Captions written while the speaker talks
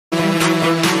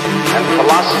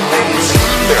philosophy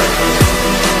experience.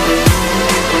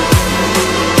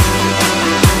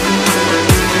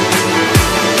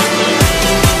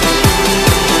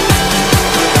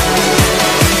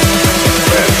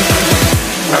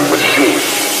 And machine.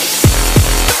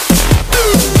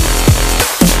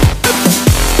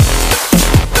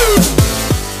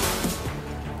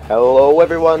 Hello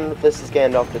everyone, this is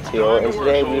Gandalf the Teal, and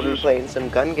today we will be playing some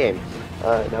Gun Game.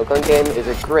 Now Gun Game is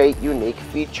a great, unique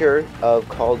feature of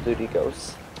Call of Duty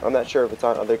Ghosts. I'm not sure if it's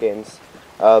on other games,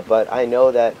 but I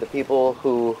know that the people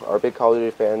who are big Call of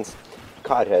Duty fans,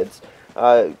 COD heads,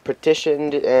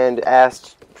 petitioned and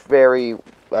asked very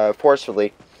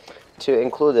forcefully to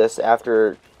include this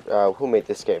after, who made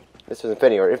this game? This was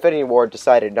Infinity Ward. Infinity Ward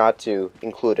decided not to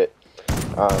include it,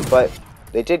 but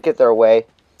they did get their way.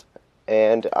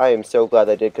 And I am so glad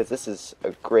I did, because this is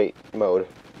a great mode.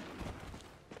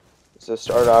 So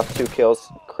start off 2 kills.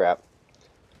 Crap.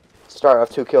 Start off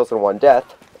 2 kills and 1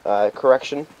 death.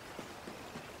 Correction.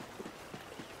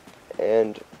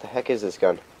 And what the heck is this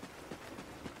gun?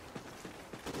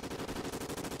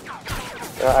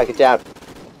 Get down.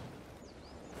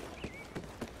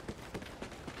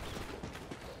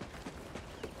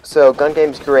 So Gun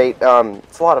Game's great.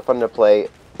 It's a lot of fun to play.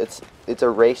 It's a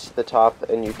race to the top,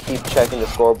 and you keep checking the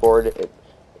scoreboard.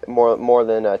 More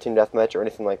than Team Deathmatch or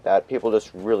anything like that. People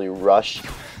just really rush,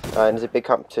 and it's a big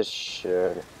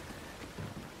competition.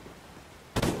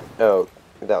 Oh,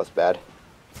 that was bad.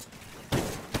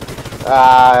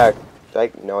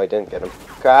 No, I didn't get him.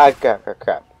 Crap.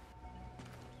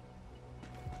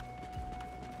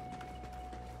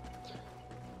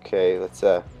 Okay, let's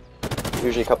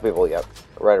usually a couple people, yep,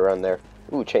 right around there.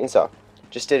 Ooh, chainsaw.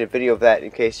 Just did a video of that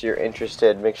in case you're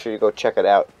interested. Make sure you go check it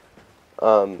out.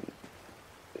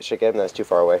 Should I get him? That's too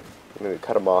far away. Maybe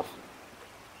cut him off.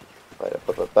 They're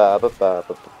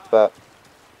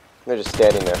just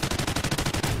standing there.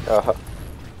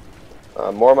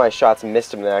 More of my shots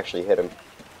missed him than actually hit him.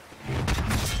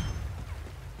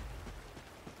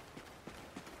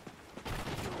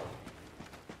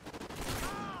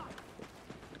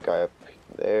 Guy up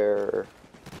there.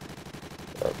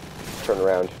 Turn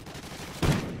around.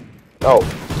 Oh,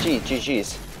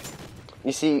 geez.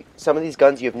 You see, some of these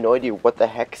guns, you have no idea what the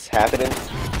heck's happening,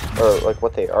 or like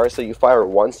what they are, so you fire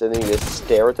once and then you just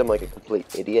stare at them like a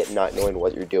complete idiot, not knowing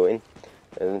what you're doing,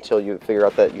 and until you figure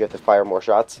out that you have to fire more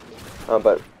shots.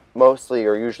 But mostly,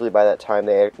 or usually by that time,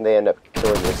 they end up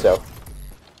killing you, so.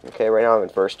 Okay, right now I'm in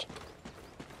first.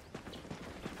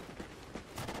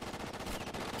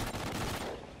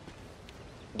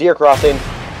 Deer crossing.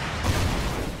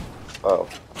 Oh.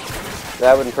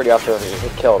 That would have been pretty awesome if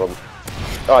it killed him.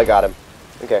 Oh, I got him.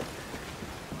 Okay.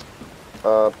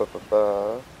 Oh,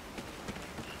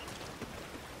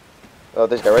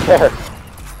 this guy right there.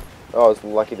 Oh, I was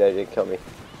lucky that he didn't kill me.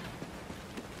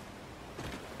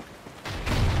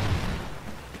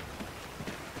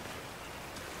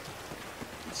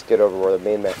 Let's get over where the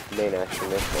main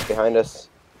action is. Right behind us.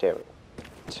 Damn it.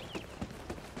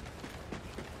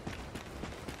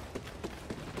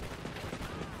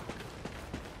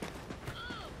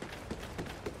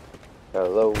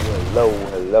 Hello,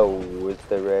 is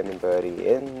there anybody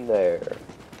in there?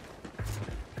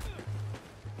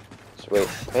 Just wait,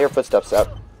 I hear footsteps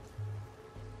up.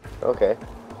 Okay.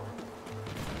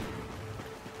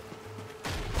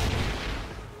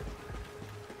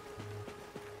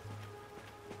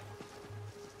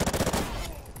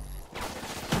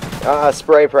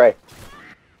 Spray prey.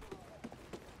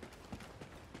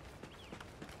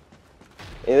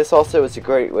 And this also is a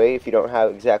great way, if you don't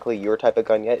have exactly your type of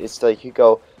gun yet, is to you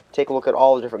go take a look at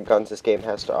all the different guns this game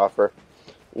has to offer,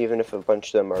 even if a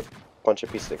bunch of them are a bunch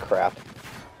of pieces of crap,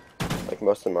 like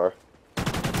most of them are.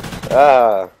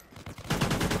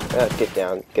 Get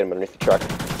down, get him underneath the truck.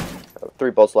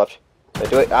 3 bolts left. Did I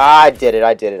do it? I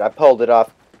did it. I pulled it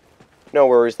off. No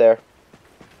worries there.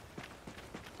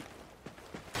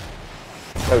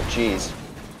 Oh jeez.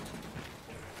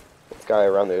 This guy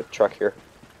around the truck here.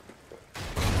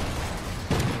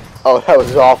 Oh, that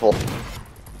was awful.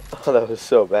 Oh, that was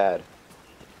so bad.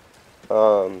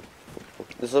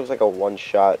 This looks like a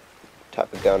one-shot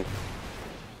type of gun.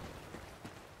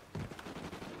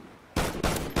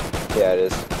 Yeah, it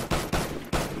is.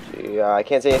 Gee, I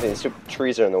can't see anything. The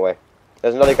trees are in the way.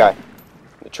 There's another guy.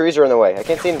 The trees are in the way. I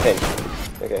can't see anything.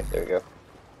 Okay, there we go.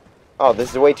 Oh,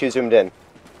 this is way too zoomed in.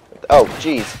 Oh,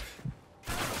 jeez.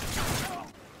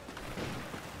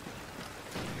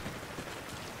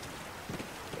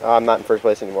 I'm not in first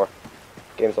place anymore.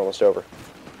 Game's almost over.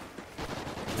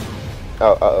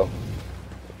 Oh, uh-oh.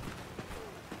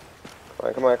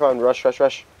 Come on, rush.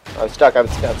 I'm stuck.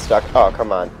 Oh,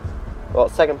 come on. Well,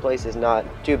 second place is not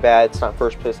too bad. It's not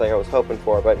first place like I was hoping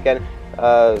for, but again,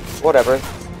 whatever.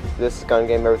 This is Gun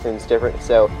Game, everything's different,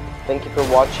 so thank you for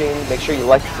watching. Make sure you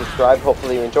like and subscribe.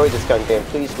 Hopefully you enjoyed this Gun Game.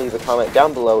 Please leave a comment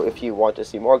down below if you want to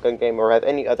see more Gun Game or have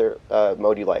any other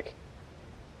mode you like.